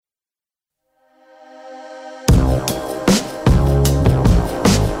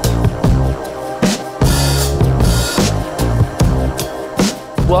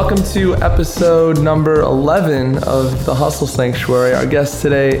welcome to episode number 11 of the Hustle Sanctuary. Our guest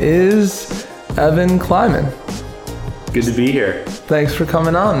today is Evan Kleiman. Good to be here. Thanks for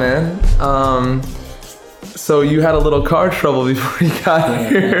coming on, man. So you had a little car trouble before you got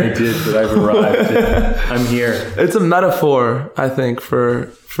here. I did, but I've arrived. I'm here. It's a metaphor, I think,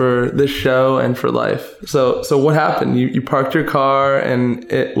 for this show and for life. So what happened? You parked your car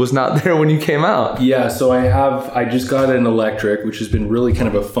and it was not there when you came out. Yeah, so I just got an electric, which has been really kind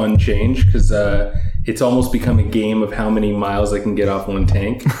of a fun change because it's almost become a game of how many miles I can get off one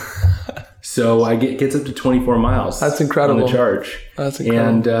tank. So I gets up to 24 miles. That's incredible. On the charge. That's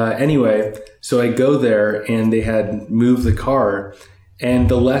incredible. And anyway, so I go there and they had moved the car. And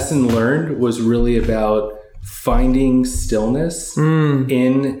the lesson learned was really about finding stillness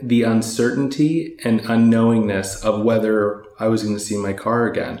in the uncertainty and unknowingness of whether I was going to see my car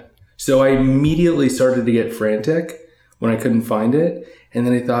again. So I immediately started to get frantic when I couldn't find it. And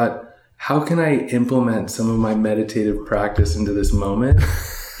then I thought, how can I implement some of my meditative practice into this moment?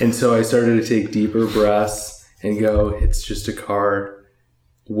 And so I started to take deeper breaths and go, it's just a car.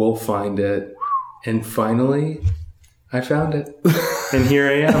 We'll find it. And finally, I found it. And here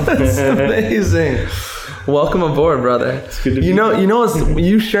I am. That's amazing. Welcome aboard, brother. It's good to be here.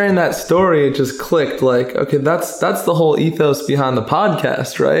 You sharing that story, it just clicked. Like, okay, that's the whole ethos behind the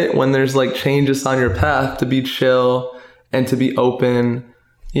podcast, right? When there's like changes on your path, to be chill and to be open.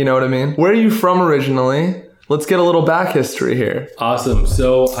 You know what I mean? Where are you from originally? Let's get a little back history here. Awesome.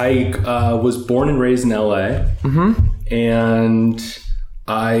 So I was born and raised in LA. And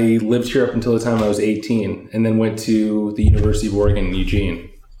I lived here up until the time I was 18 and then went to the University of Oregon in Eugene.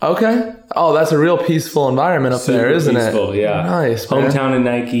 Okay. Oh, that's a real peaceful environment up there, isn't it? Peaceful, yeah. Nice, man. Hometown of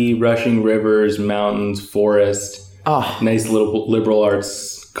Nike, rushing rivers, mountains, forest. Oh. Nice little liberal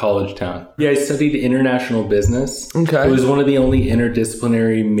arts college town. Yeah, I studied international business. Okay. It was one of the only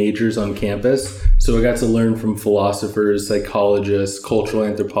interdisciplinary majors on campus. So I got to learn from philosophers, psychologists, cultural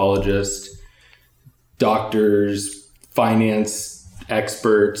anthropologists, doctors, finance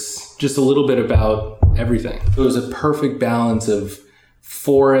experts, just a little bit about everything. It was a perfect balance of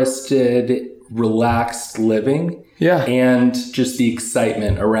forested, relaxed living. Yeah. And just the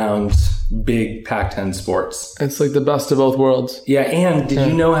excitement around big Pac-10 sports. It's like the best of both worlds. Yeah, and did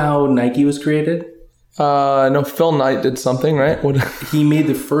you know how Nike was created? No, Phil Knight did something, right? He made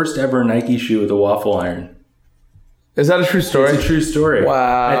the first ever Nike shoe with a waffle iron. Is that a true story? It's a true story.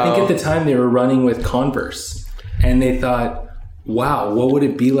 Wow. I think at the time they were running with Converse. And they thought, wow, what would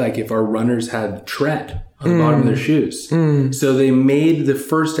it be like if our runners had tread on the bottom of their shoes? So they made the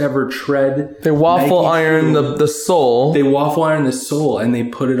first ever tread. They waffle iron the sole. They waffle iron the sole and they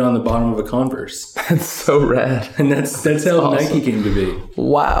put it on the bottom of a Converse. That's so rad. And that's how awesome. Nike came to be.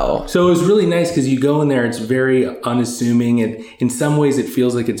 Wow. So it was really nice because you go in there, it's very unassuming. And in some ways it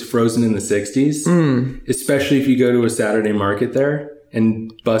feels like it's frozen in the 60s, especially if you go to a Saturday market there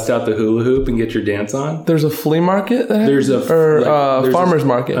and bust out the hula hoop and get your dance on. There's a flea market there? There's a farmer's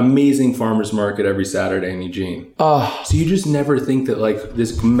market. Amazing farmer's market every Saturday in Eugene. Oh. So you just never think that like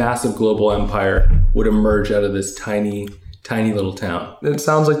this massive global empire would emerge out of this tiny, tiny little town. It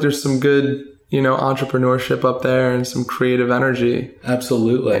sounds like there's some good, entrepreneurship up there and some creative energy.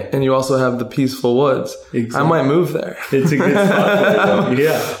 Absolutely. And you also have the peaceful woods. Exactly. I might move there. It's a good spot.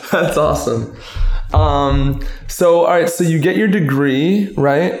 Yeah. That's awesome. So, all right, so you get your degree,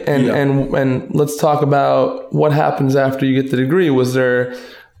 right? And let's talk about what happens after you get the degree. Was there,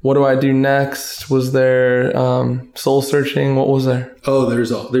 what do I do next? Was there, soul searching? What was there? Oh,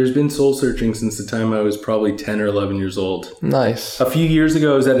 there's been soul searching since the time I was probably 10 or 11 years old. Nice. A few years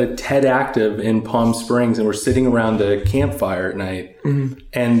ago, I was at a TED Active in Palm Springs and we're sitting around a campfire at night.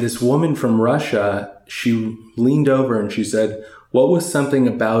 And this woman from Russia, she leaned over and she said, what was something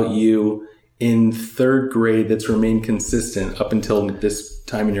about you in third grade that's remained consistent up until this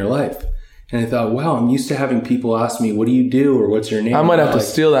time in your life? And I thought, wow, I'm used to having people ask me, what do you do? Or what's your name? I might have to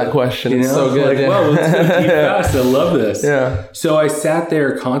steal that question. It's so good. Like, wow, let's go deep fast. I love this. Yeah. So I sat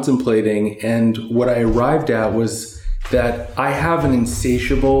there contemplating, and what I arrived at was that I have an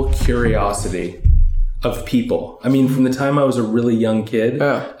insatiable curiosity of people. I mean, from the time I was a really young kid,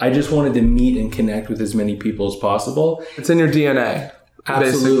 I just wanted to meet and connect with as many people as possible. It's in your DNA.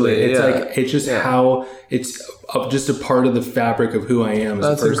 Absolutely. Basically. It's just how it's just a part of the fabric of who I am as a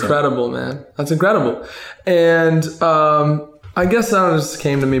person. That's incredible, man. That's incredible. And I guess that just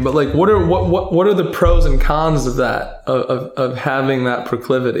came to me, but like, what are the pros and cons of that, of having that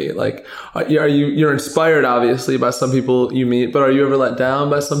proclivity? Like, you're inspired obviously by some people you meet, but are you ever let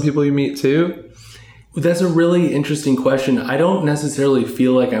down by some people you meet too? That's a really interesting question. I don't necessarily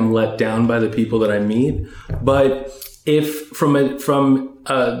feel like I'm let down by the people that I meet, but if from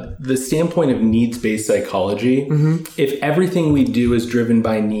the standpoint of needs-based psychology, if everything we do is driven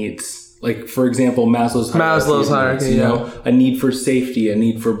by needs, like for example, Maslow's hierarchy, needs, you know, a need for safety, a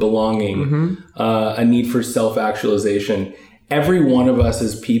need for belonging, a need for self-actualization. Every one of us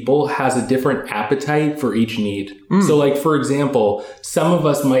as people has a different appetite for each need. So like, for example, some of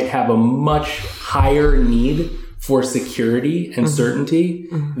us might have a much higher need for security and certainty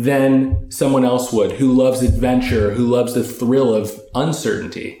than someone else would, who loves adventure, who loves the thrill of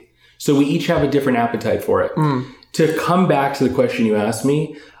uncertainty. So we each have a different appetite for it. To come back to the question you asked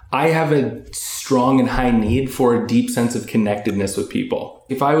me, I have a strong and high need for a deep sense of connectedness with people.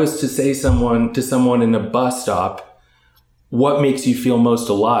 If I was to say to someone in a bus stop, what makes you feel most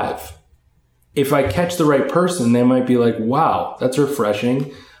alive? If I catch the right person, they might be like, wow, that's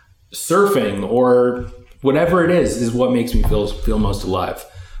refreshing. Surfing or whatever it is what makes me feel most alive.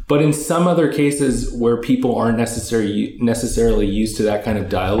 But in some other cases where people aren't necessarily used to that kind of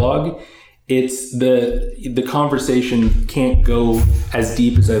dialogue, it's the conversation can't go as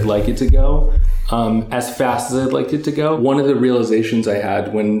deep as I'd like it to go, as fast as I'd like it to go. One of the realizations I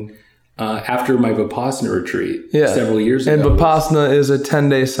had when after my Vipassana retreat several years ago. And Vipassana is a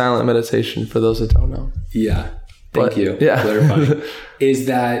 10-day silent meditation for those that don't know. Yeah. Thank you for clarifying. Is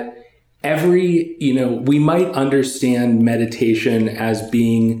that we might understand meditation as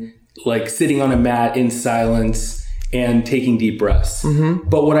being like sitting on a mat in silence and taking deep breaths.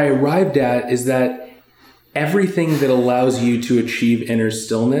 But what I arrived at is that everything that allows you to achieve inner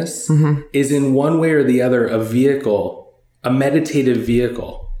stillness is in one way or the other a vehicle, a meditative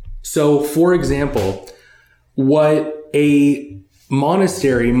vehicle. So, for example, what a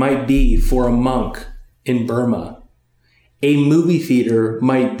monastery might be for a monk in Burma, a movie theater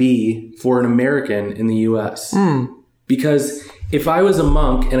might be for an American in the US. Because if I was a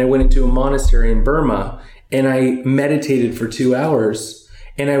monk and I went into a monastery in Burma and I meditated for 2 hours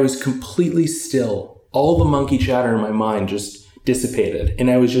and I was completely still, all the monkey chatter in my mind just dissipated. And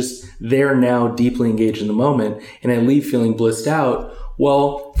I was just there now, deeply engaged in the moment, and I leave feeling blissed out.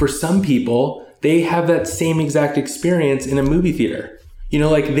 Well, for some people, they have that same exact experience in a movie theater. You know,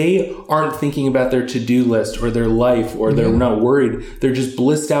 like they aren't thinking about their to-do list or their life, or they're not worried. They're just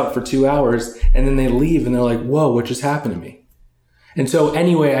blissed out for 2 hours, and then they leave and they're like, whoa, what just happened to me? And so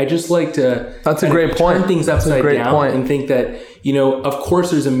anyway, I just like to turn things upside down and think that, you know, of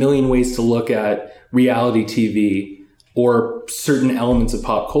course there's a million ways to look at reality TV or certain elements of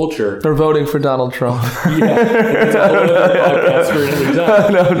pop culture. Or voting for Donald Trump. It's a whole other podcast for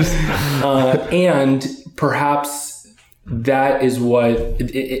another time. And perhaps that is what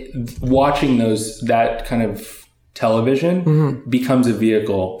watching that kind of television becomes a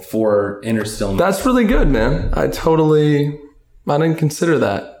vehicle for inner stillness. That's really good, man. I didn't consider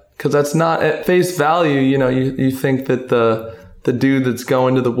that, because that's not at face value. You know, you think that the dude that's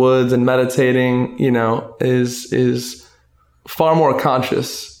going to the woods and meditating, you know, is far more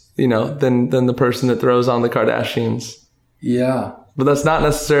conscious, you know, than the person that throws on the Kardashians. Yeah. But that's not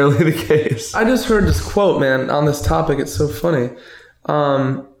necessarily the case. I just heard this quote, man, on this topic. It's so funny.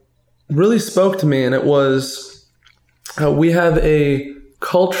 Really spoke to me, and it was, we have a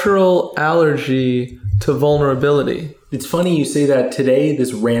cultural allergy to vulnerability. It's funny you say that. Today,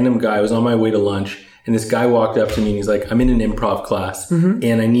 this random guy was on my way to lunch, and this guy walked up to me and he's like, I'm in an improv class,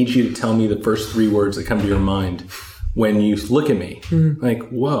 and I need you to tell me the first 3 words that come to your mind when you look at me. Like,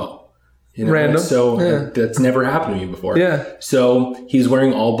 whoa. You know, random. So that's never happened to me before. Yeah. So he's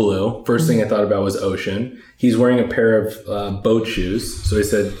wearing all blue. First thing I thought about was ocean. He's wearing a pair of boat shoes. So I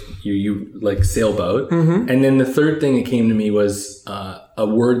said, you like sailboat. And then the third thing that came to me was a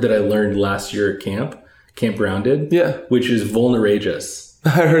word that I learned last year at Camp Grounded. Yeah. Which is vulnerageous.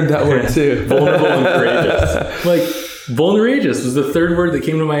 I heard that word too. Vulnerable and courageous. Like, vulnerageous was the third word that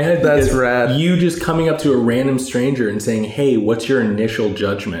came to my head. That's rad. You just coming up to a random stranger and saying, hey, what's your initial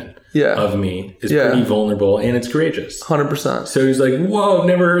judgment of me is pretty vulnerable, and it's courageous. 100%. So he's like, whoa, I've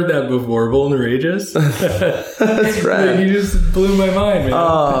never heard that before. Vulnerageous? That's rad. You just blew my mind, man.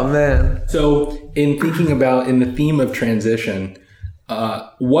 Oh, man. So in thinking about, in the theme of transition,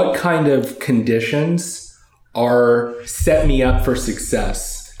 what kind of conditions set me up for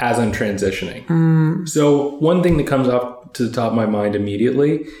success as I'm transitioning? So one thing that comes up to the top of my mind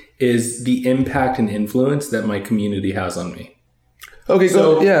immediately is the impact and influence that my community has on me. Okay,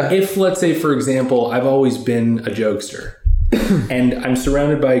 so if, let's say, for example, I've always been a jokester and I'm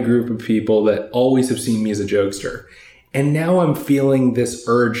surrounded by a group of people that always have seen me as a jokester. And now I'm feeling this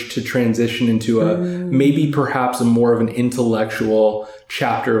urge to transition into maybe perhaps a more of an intellectual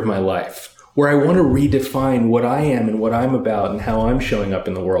chapter of my life, where I want to redefine what I am and what I'm about and how I'm showing up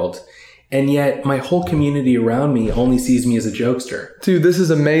in the world. And yet my whole community around me only sees me as a jokester. Dude, this is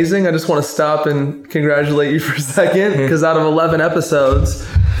amazing. I just want to stop and congratulate you for a second, because out of 11 episodes,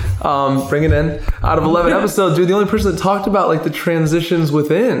 bring it in. Out of 11 episodes, you're the only person that talked about like the transitions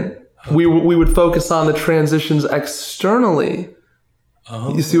within. We would focus on the transitions externally.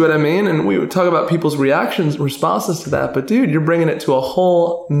 Oh. You see what I mean? And we would talk about people's reactions, responses to that. But dude, you're bringing it to a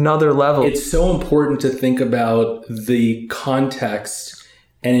whole nother level. It's so important to think about the context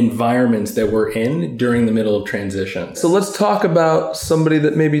and environments that we're in during the middle of transition. So let's talk about somebody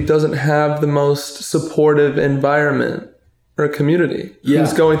that maybe doesn't have the most supportive environment or community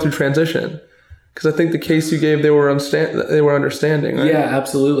who's going through transition. Because I think the case you gave, they were understanding, right? Yeah,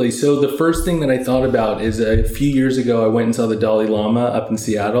 absolutely. So the first thing that I thought about is a few years ago, I went and saw the Dalai Lama up in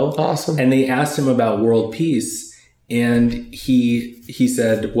Seattle. Awesome. And they asked him about world peace. And he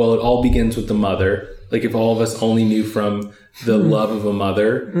said, well, it all begins with the mother. Like if all of us only knew from the love of a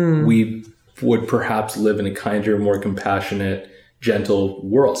mother, we would perhaps live in a kinder, more compassionate, gentle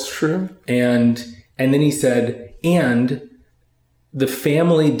world. It's true. And then he said, and the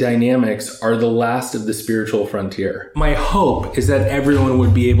family dynamics are the last of the spiritual frontier. My hope is that everyone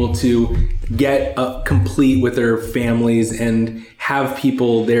would be able to get complete with their families and have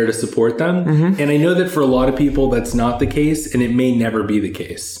people there to support them. Mm-hmm. And I know that for a lot of people, that's not the case, and it may never be the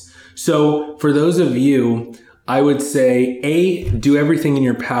case. So for those of you, I would say, do everything in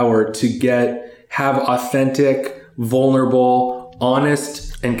your power to have authentic, vulnerable, honest,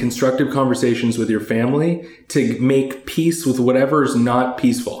 and constructive conversations with your family to make peace with whatever is not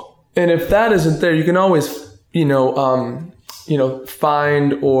peaceful. And if that isn't there, you can always,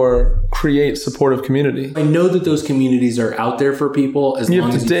 find or create supportive community. I know that those communities are out there for people as long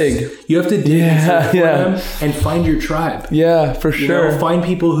as you have to dig for them and find your tribe. Yeah, for sure. Find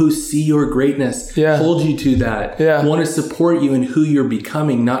people who see your greatness, hold you to that, want to support you in who you're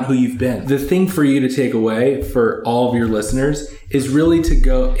becoming, not who you've been. The thing for you to take away for all of your listeners is really to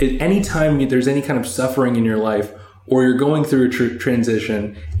go, anytime there's any kind of suffering in your life or you're going through a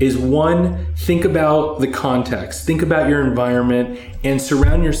transition, is one, think about the context, think about your environment, and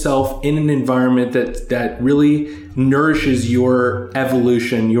surround yourself in an environment that really nourishes your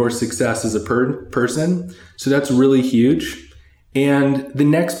evolution, your success as a person. So that's really huge. And the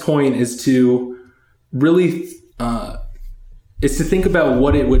next point is to really, is to think about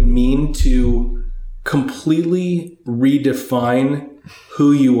what it would mean to completely redefine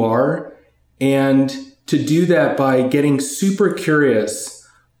who you are, and to do that by getting super curious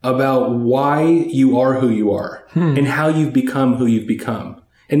about why you are who you are and how you've become who you've become.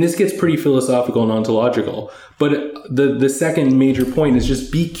 And this gets pretty philosophical and ontological. But the second major point is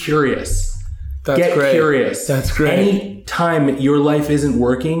just be curious. Get curious. That's great. Any time your life isn't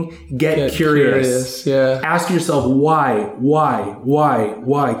working, get curious. Yeah. Ask yourself why.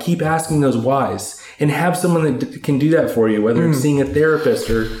 Keep asking those whys. And have someone that can do that for you, whether it's seeing a therapist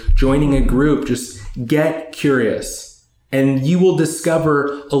or joining a group. Just get curious. And you will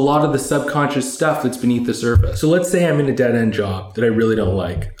discover a lot of the subconscious stuff that's beneath the surface. So let's say I'm in a dead-end job that I really don't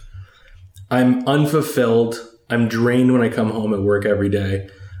like. I'm unfulfilled. I'm drained when I come home at work every day.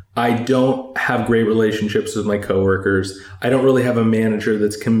 I don't have great relationships with my coworkers. I don't really have a manager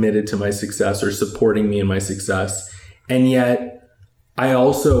that's committed to my success or supporting me in my success. And yet,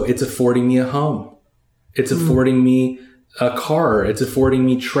 it's affording me a home. It's affording me a car. It's affording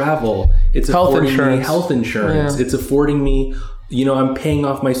me travel. It's affording me health insurance. Yeah. It's affording me, I'm paying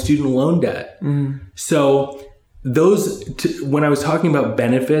off my student loan debt. So when I was talking about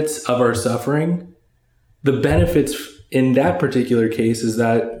benefits of our suffering, the benefits in that particular case is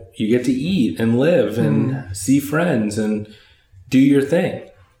that you get to eat and live and see friends and do your thing.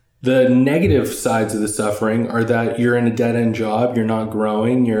 The negative sides of the suffering are that you're in a dead-end job, you're not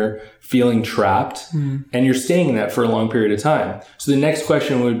growing, you're feeling trapped, and you're staying in that for a long period of time. So the next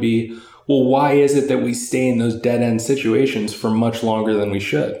question would be, well, why is it that we stay in those dead-end situations for much longer than we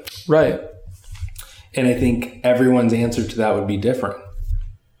should? Right. And I think everyone's answer to that would be different.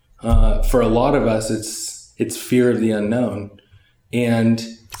 For a lot of us, it's fear of the unknown. And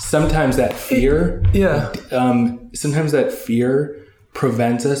sometimes that fear,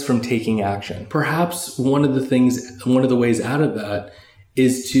 prevents us from taking action. Perhaps one of the ways out of that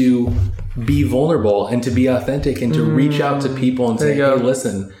is to be vulnerable and to be authentic and to reach out to people and say, hey,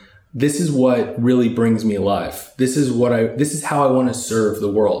 listen, this is what really brings me alive. This is how I want to serve the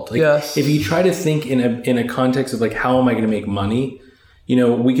world. If you try to think in a context of how am I going to make money?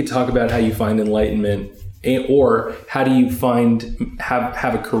 We could talk about how you find enlightenment, or how do you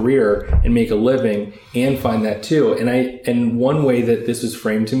have a career and make a living and find that too. And one way that this was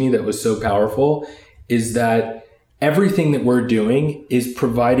framed to me that was so powerful is that everything that we're doing is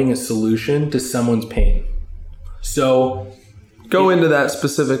providing a solution to someone's pain. So go into that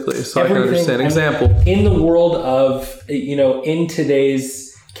specifically so I can understand. Example. In the world of, in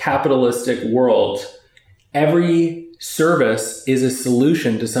today's capitalistic world, every service is a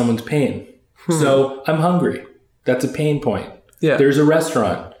solution to someone's pain. So I'm hungry. That's a pain point. Yeah. There's a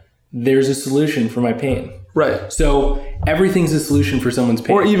restaurant. There's a solution for my pain. Right. So everything's a solution for someone's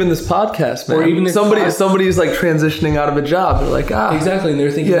pain. Or even this podcast, man. Or even this somebody's like transitioning out of a job. They're like, Exactly. And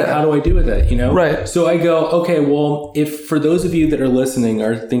they're thinking, how do I do with that? Right. So I go, okay, well, if for those of you that are listening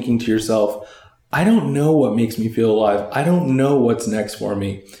are thinking to yourself, I don't know what makes me feel alive. I don't know what's next for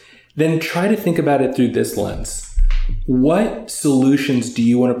me. Then try to think about it through this lens. What solutions do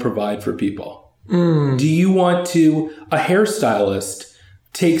you want to provide for people? Do you want a hairstylist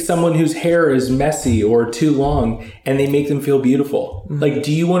take someone whose hair is messy or too long and they make them feel beautiful? Like,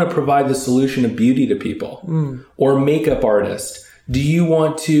 do you want to provide the solution of beauty to people? Or makeup artist? Do you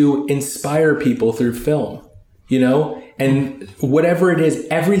want to inspire people through film? And whatever it is,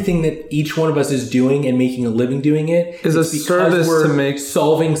 everything that each one of us is doing and making a living doing it is a service to make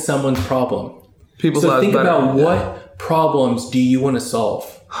solving someone's problem. People's so lives think better. about what problems do you want to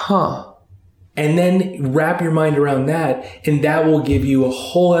solve? And then wrap your mind around that, and that will give you a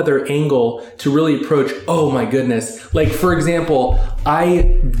whole other angle to really approach, oh my goodness. Like, for example,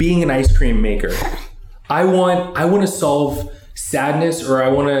 being an ice cream maker, I want to solve sadness, or I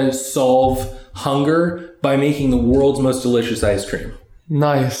want to solve hunger by making the world's most delicious ice cream.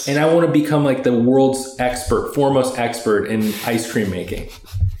 Nice. And I want to become like the world's foremost expert in ice cream making.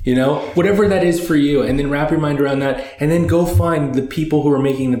 Whatever that is for you, and then wrap your mind around that, and then go find the people who are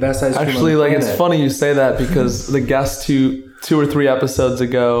making the best ice cream. Actually, it's funny you say that, because the guest two or three episodes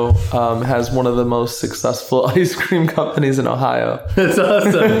ago has one of the most successful ice cream companies in Ohio. That's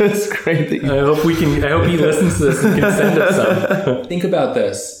awesome. It's great. I hope he listens to this and can send us some. Think about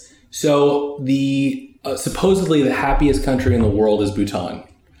this. So supposedly the happiest country in the world is Bhutan.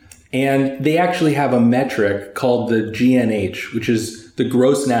 And they actually have a metric called the GNH, which is the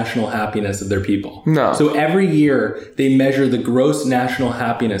gross national happiness of their people. No. So every year they measure the gross national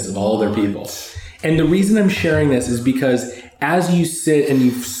happiness of all their people. And the reason I'm sharing this is because as you sit and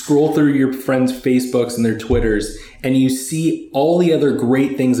you scroll through your friends' Facebooks and their Twitters, and you see all the other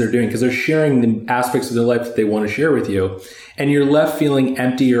great things they're doing, because they're sharing the aspects of their life that they want to share with you, and you're left feeling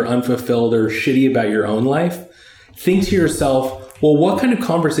empty or unfulfilled or shitty about your own life, think to yourself, well, what kind of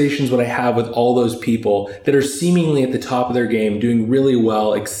conversations would I have with all those people that are seemingly at the top of their game, doing really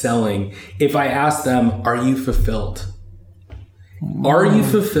well, excelling, if I ask them, are you fulfilled? Are you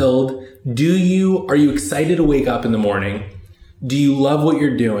fulfilled? Are you excited to wake up in the morning? Do you love what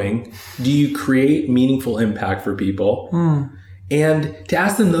you're doing? Do you create meaningful impact for people? And to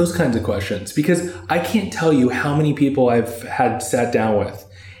ask them those kinds of questions, because I can't tell you how many people I've had sat down with.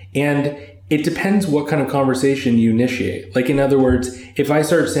 And it depends what kind of conversation you initiate. Like, in other words, if I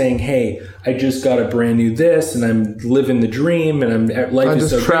start saying, hey, I just got a brand new this and I'm living the dream and life is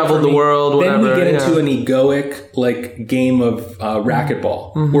so great, traveled the world, whatever. Then we get into an egoic game of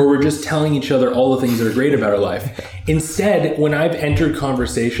racquetball, where we're just telling each other all the things that are great about our life. Instead, when I've entered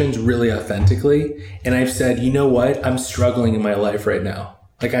conversations really authentically and I've said, you know what, I'm struggling in my life right now.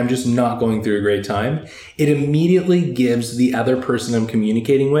 Like, I'm just not going through a great time. It immediately gives the other person I'm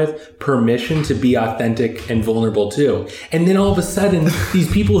communicating with permission to be authentic and vulnerable too. And then all of a sudden,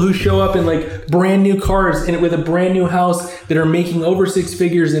 these people who show up in like brand new cars and with a brand new house that are making over 6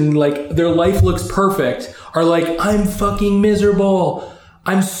 figures and like their life looks perfect are like, I'm fucking miserable.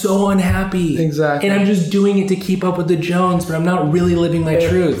 I'm so unhappy. Exactly. And I'm just doing it to keep up with the Jones, but I'm not really living my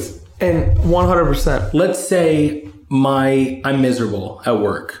truth. And 100%. Let's say I'm miserable at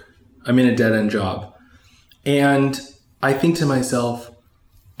work. I'm in a dead-end job. And I think to myself,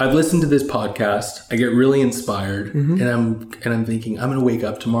 I've listened to this podcast. I get really inspired, and I'm thinking, I'm going to wake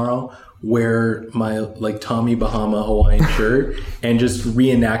up tomorrow, wear my like Tommy Bahama Hawaiian shirt, and just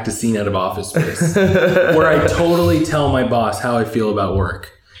reenact a scene out of Office Space, where I totally tell my boss how I feel about work.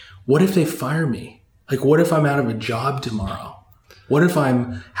 What if they fire me? Like, what if I'm out of a job tomorrow? What if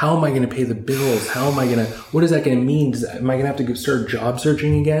how am I going to pay the bills? What is that going to mean? Am I going to have to start job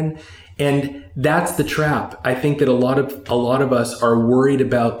searching again? And that's the trap. I think that a lot of us are worried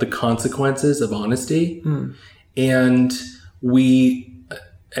about the consequences of honesty. And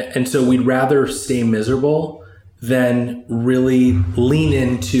so we'd rather stay miserable than really lean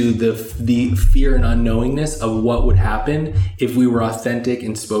into the fear and unknowingness of what would happen if we were authentic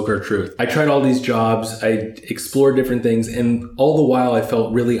and spoke our truth. I tried all these jobs, I explored different things, and all the while I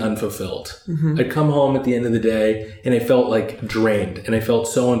felt really Mm-hmm. unfulfilled. I'd come home at the end of the day and I felt like drained and I felt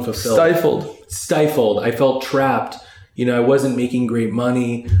so unfulfilled. stifled. I felt trapped. I wasn't making great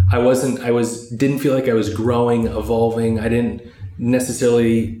money. Didn't feel like I was growing, evolving. I didn't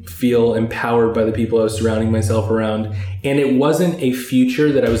necessarily feel empowered by the people I was surrounding myself around. And it wasn't a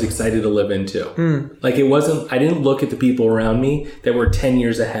future that I was excited to live into. Like I didn't look at the people around me that were 10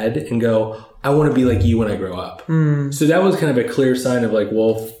 years ahead and go, I want to be like you when I grow up. So that was kind of a clear sign of like,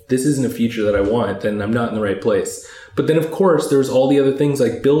 well, if this isn't a future that I want, then I'm not in the right place. But then, of course, there was all the other things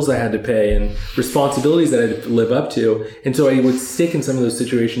like bills I had to pay and responsibilities that I had to live up to. And so I would stick in some of those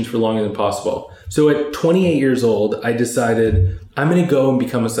situations for longer than possible. So at 28 years old, I decided I'm going to go and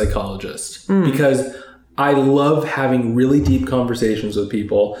become a psychologist because I love having really deep conversations with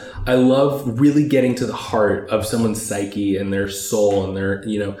people. I love really getting to the heart of someone's psyche and their soul and their,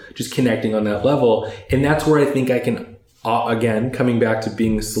 just connecting on that level. And that's where I think I can, again, coming back to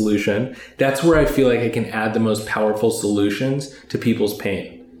being a solution, that's where I feel like I can add the most powerful solutions to people's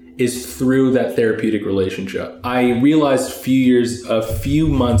pain, is through that therapeutic relationship. I realized a few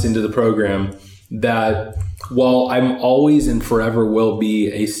months into the program that while I'm always and forever will be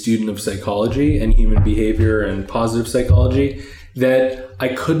a student of psychology and human behavior and positive psychology, that I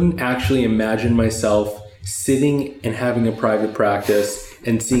couldn't actually imagine myself sitting and having a private practice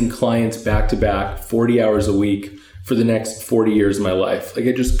and seeing clients back to back 40 hours a week for the next 40 years of my life. Like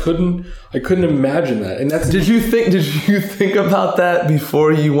I couldn't imagine that. And that's Did you think about that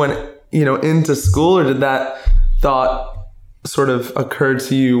before you went, into school, or did that thought sort of occur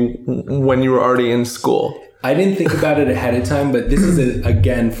to you when you were already in school? I didn't think about it ahead of time, but this is,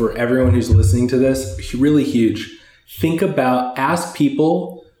 again, for everyone who's listening to this, really huge. Ask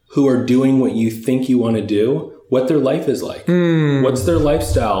people who are doing what you think you want to do, what their life is like. What's their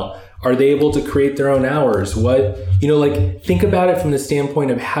lifestyle? Are they able to create their own hours? Think about it from the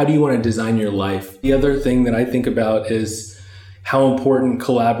standpoint of how do you want to design your life? The other thing that I think about is how important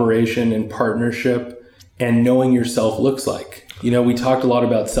collaboration and partnership and knowing yourself looks like. We talked a lot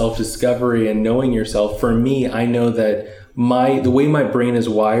about self-discovery and knowing yourself. For me, I know that the way my brain is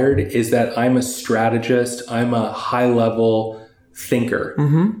wired is that I'm a strategist. I'm a high-level thinker.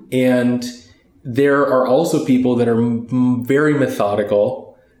 And there are also people that are very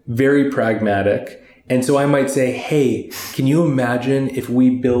methodical, very pragmatic. And so I might say, hey, can you imagine if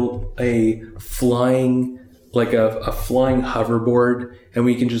we built a flying hoverboard and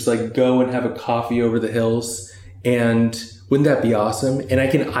we can just like go and have a coffee over the hills, and wouldn't that be awesome? And I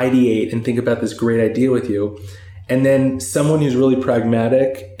can ideate and think about this great idea with you. And then someone who's really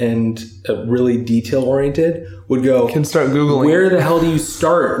pragmatic and really detail oriented would go, can start Googling. Where the hell do you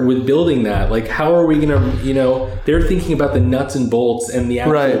start with building that? Like, how are we going to, they're thinking about the nuts and bolts and the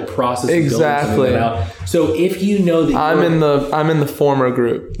actual process of building something out. So if you know that I'm in the former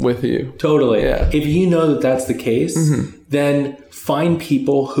group with you. Totally. Yeah. If you know that that's the case, then find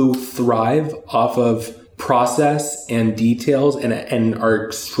people who thrive off of process and details and are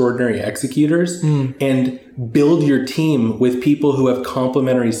extraordinary executors, and build your team with people who have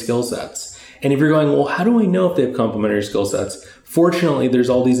complementary skill sets. And if you're going, well, how do I know if they have complementary skill sets? Fortunately, there's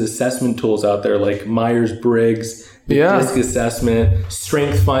all these assessment tools out there like Myers-Briggs, the DISC assessment,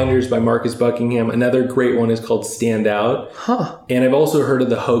 Strength Finders by Marcus Buckingham. Another great one is called Stand Out. And I've also heard of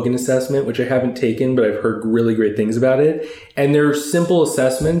the Hogan assessment, which I haven't taken, but I've heard really great things about it. And there are simple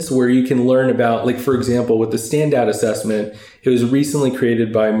assessments where you can learn about, like, for example, with the Stand Out assessment, it was recently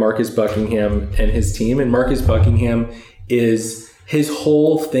created by Marcus Buckingham and his team. And Marcus Buckingham his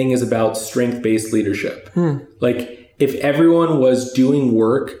whole thing is about strength-based leadership. Like, if everyone was doing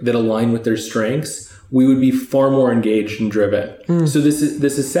work that aligned with their strengths, we would be far more engaged and driven. So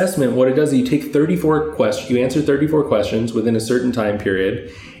this assessment, what it does is you take 34 questions, you answer 34 questions within a certain time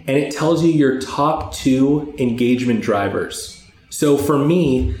period, and it tells you your top 2 engagement drivers. So for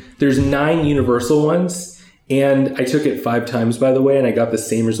me, there's 9 universal ones, and I took it 5 times, by the way, and I got the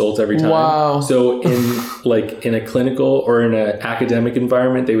same results every time. Wow. So in a clinical or in an academic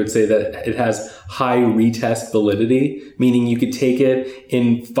environment, they would say that it has high retest validity, meaning you could take it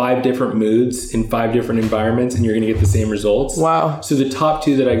in 5 different moods, in 5 different environments, and you're going to get the same results. Wow. So the top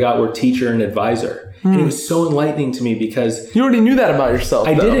 2 that I got were teacher and advisor. And it was so enlightening to me because... You already knew that about yourself,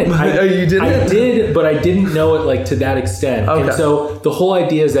 I didn't. You didn't? I did, but I didn't know it like to that extent. Okay. And so the whole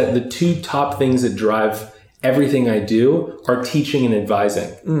idea is that the 2 top things that drive everything I do are teaching and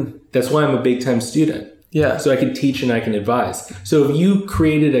advising. That's why I'm a big time student. Yeah. So I can teach and I can advise. So if you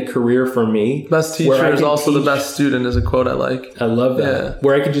created a career for me... Best teacher is also the best student is a quote I like. I love that. Yeah.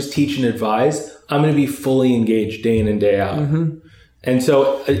 Where I could just teach and advise, I'm going to be fully engaged day in and day out. And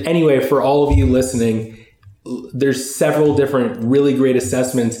so anyway, for all of you listening, there's several different really great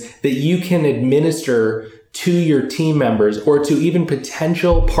assessments that you can administer to your team members or to even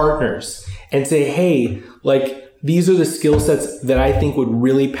potential partners. and say, hey, like, these are the skill sets that I think would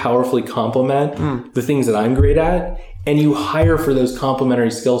really powerfully complement the things that I'm great at. And you hire for those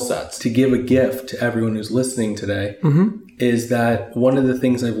complementary skill sets. To give a gift to everyone who's listening today is that one of the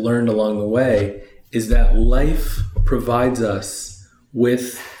things I've learned along the way is that life provides us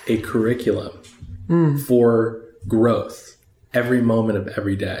with a curriculum for growth every moment of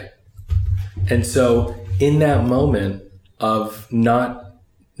every day. And so in that moment of not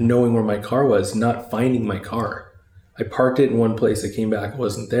knowing where my car was, not finding my car, I parked it in one place, I came back, it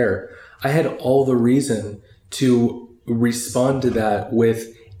wasn't there. I had all the reason to respond to that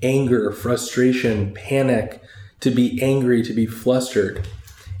with anger, frustration, panic, to be angry, to be flustered.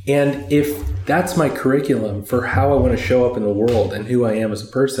 And if that's my curriculum for how I want to show up in the world and who I am as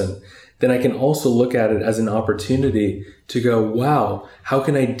a person, then I can also look at it as an opportunity to go, wow, how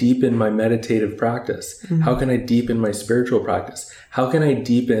can I deepen my meditative practice? How can I deepen my spiritual practice? How can I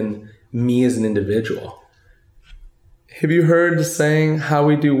deepen me as an individual? Have you heard the saying, how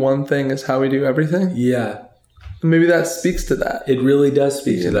we do one thing is how we do everything? Yeah. Maybe that speaks to that. It really does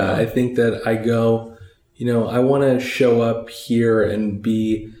speak to that. I think that I go, I want to show up here and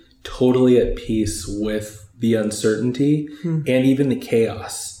be totally at peace with the uncertainty and even the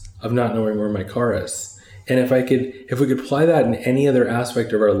chaos of not knowing where my car is. And if we could apply that in any other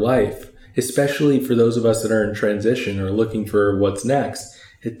aspect of our life, especially for those of us that are in transition or looking for what's next,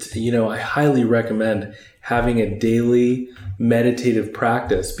 I highly recommend having a daily meditative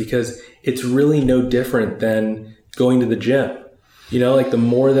practice, because it's really no different than going to the gym. Like the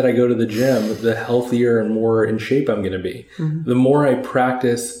more that I go to the gym, the healthier and more in shape I'm going to be. The more I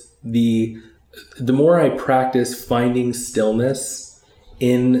practice the more I practice finding stillness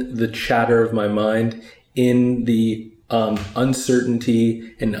in the chatter of my mind, in the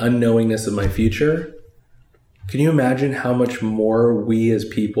uncertainty and unknowingness of my future. Can you imagine how much more we as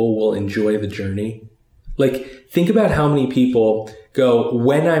people will enjoy the journey? Like, think about how many people go,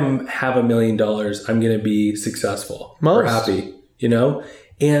 when I have $1 million, I'm going to be successful or happy,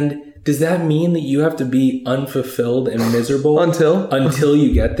 And does that mean that you have to be unfulfilled and miserable until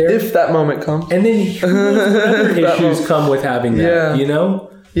you get there? If that moment comes. And then other issues come with having that,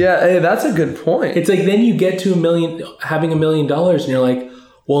 Yeah, hey, that's a good point. It's like then you get to having $1 million and you're like,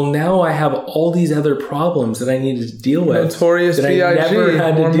 well, now I have all these other problems that I needed to deal with. Notorious B.I.G.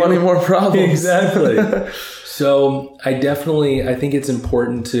 More money, more problems. Exactly. So I think it's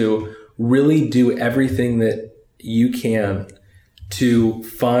important to really do everything that you can to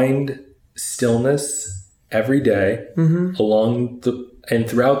find stillness every day and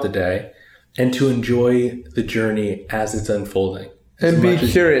throughout the day, and to enjoy the journey as it's unfolding. And be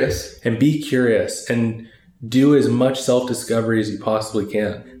curious. And be curious and do as much self-discovery as you possibly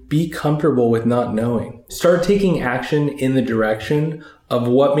can. Be comfortable with not knowing. Start taking action in the direction of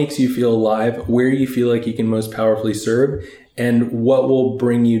what makes you feel alive, where you feel like you can most powerfully serve, and what will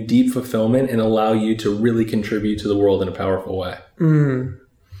bring you deep fulfillment and allow you to really contribute to the world in a powerful way.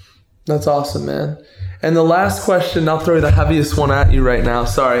 That's awesome, man. And the last question, I'll throw the heaviest one at you right now.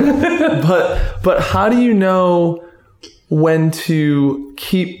 Sorry. but how do you know when to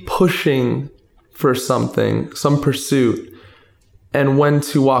keep pushing for something, some pursuit, and when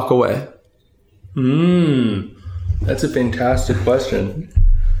to walk away? That's a fantastic question.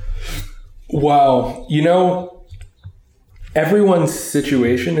 Wow. Everyone's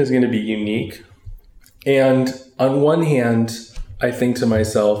situation is going to be unique. And on one hand, I think to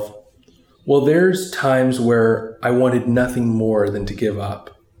myself, well, there's times where I wanted nothing more than to give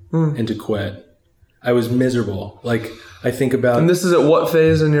up and to quit. I was miserable. Like, I think about... And this is at what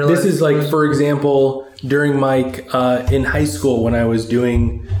phase in your life? This is like, for example, during in high school when I was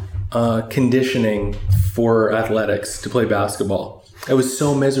doing conditioning for athletics to play basketball. I was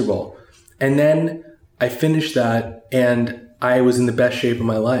so miserable. And then I finished that and I was in the best shape of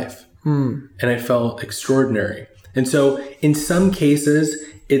my life. And I felt extraordinary. And so in some cases,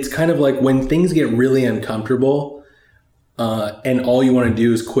 it's kind of like when things get really uncomfortable and all you want to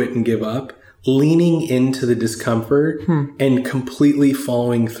do is quit and give up, leaning into the discomfort and completely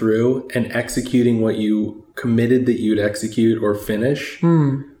following through and executing what you committed that you'd execute or finish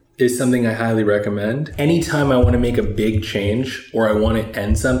is something I highly recommend. Anytime I want to make a big change or I want to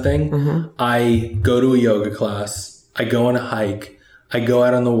end something, I go to a yoga class, I go on a hike, I go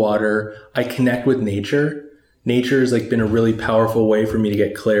out on the water, I connect with nature. Nature has been a really powerful way for me to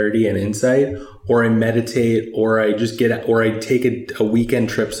get clarity and insight, or I meditate, or I take a weekend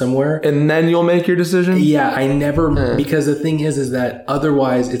trip somewhere. And then you'll make your decision? Yeah, I never, because the thing is that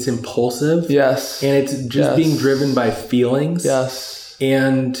otherwise it's impulsive. Yes. And it's just being driven by feelings. Yes.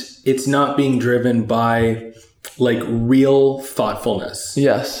 And it's not being driven by like real thoughtfulness.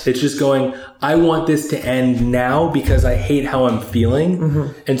 Yes. It's just going, I want this to end now because I hate how I'm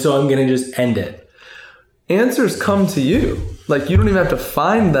feeling. And so I'm going to just end it. Answers come to you. Like, you don't even have to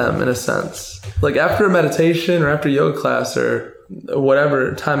find them in a sense. Like, after a meditation or after yoga class or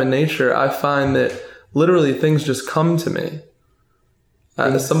whatever time in nature, I find that literally things just come to me.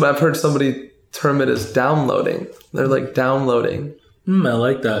 I've heard somebody term it as downloading. They're like downloading. I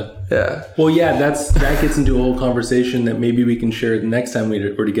like that. Yeah. Well, yeah, that gets into a whole conversation that maybe we can share the next time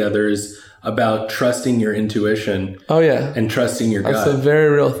we're together, is about trusting your intuition. Oh, yeah. And trusting your gut. That's a very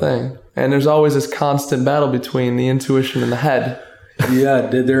real thing. And there's always this constant battle between the intuition and the head. Yeah,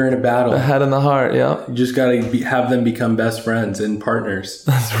 they're in a battle. The head and the heart, yeah. You just got to have them become best friends and partners.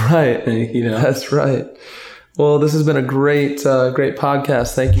 That's right. You know? That's right. Well, this has been a great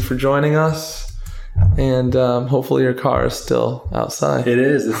podcast. Thank you for joining us. And hopefully your car is still outside. It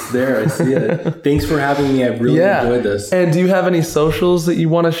is. It's there. I see it. Thanks for having me. I've really enjoyed this. And do you have any socials that you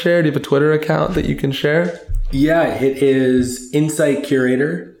want to share? Do you have a Twitter account that you can share? Yeah, it is Insight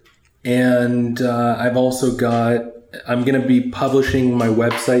Curator. And I've also got, I'm going to be publishing my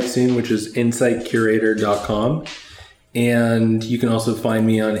website soon, which is insightcurator.com. And you can also find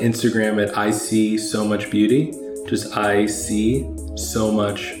me on Instagram at I See So Much Beauty. Just I See So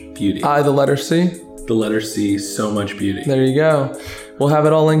Much Beauty. I, the letter C? The letter C, So Much Beauty. There you go. We'll have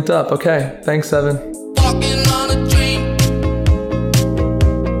it all linked up. Okay. Thanks, Evan.